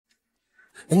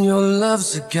And your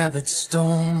love's a gathered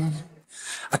stone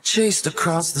I chased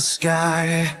across the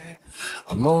sky.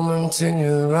 A moment in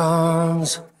your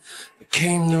arms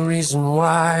became the reason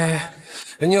why.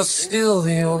 And you're still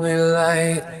the only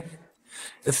light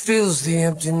that fills the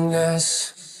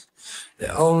emptiness,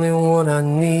 the only one I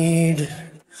need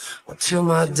until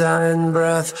my dying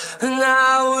breath. And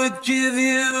I would give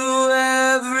you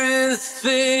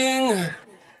everything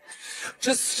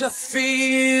just to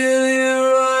feel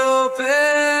your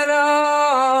open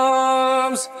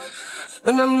arms.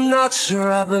 And I'm not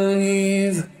sure I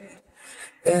believe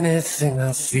anything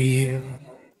I feel.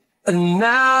 And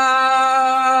now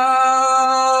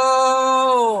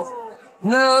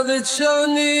that you're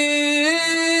near,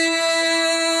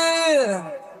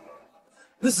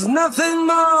 there's nothing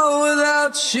more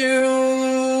without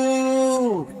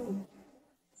you.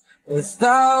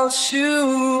 Without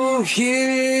you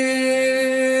here.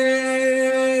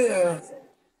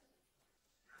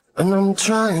 And I'm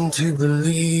trying to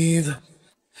believe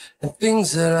in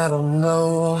things that I don't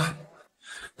know.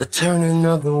 The turning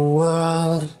of the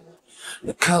world,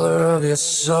 the color of your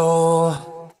soul.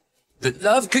 That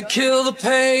love could kill the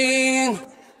pain.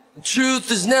 The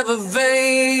truth is never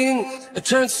vain. It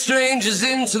turns strangers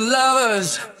into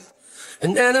lovers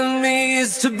and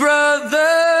enemies to brothers.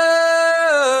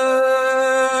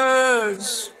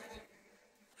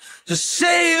 Just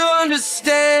say you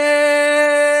understand.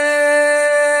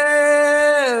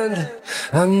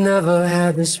 I've never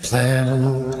had this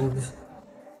planned.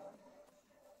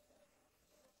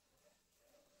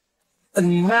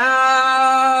 And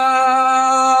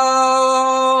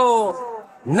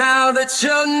now that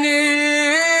you're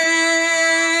near,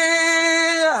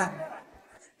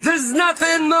 there's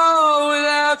nothing more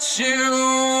without you.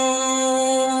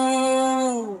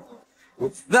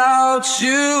 Without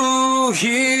you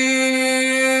here,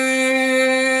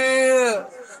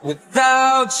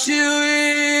 without you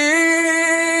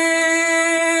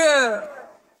here,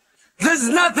 there's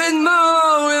nothing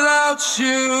more without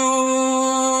you.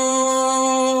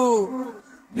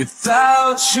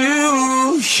 Without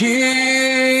you here,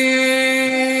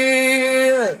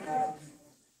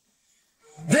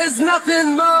 there's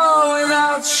nothing more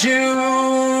without you.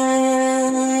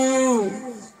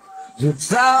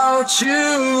 Without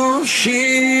you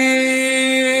here.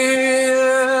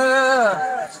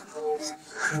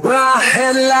 When I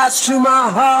had lights to my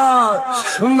heart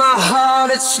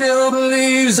it still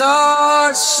believes. Oh,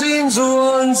 it seems the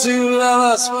ones who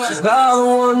love us are the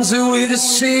ones who we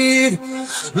deceive.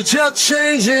 But you're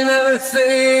changing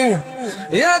everything.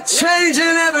 You're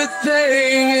changing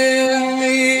everything in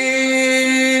me.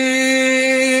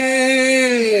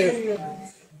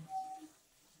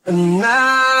 And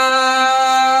now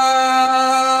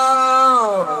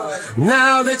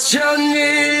that you're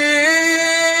near,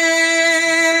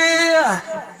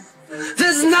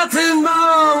 there's nothing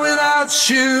more without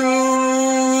you.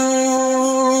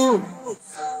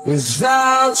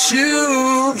 Without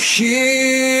you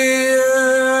here.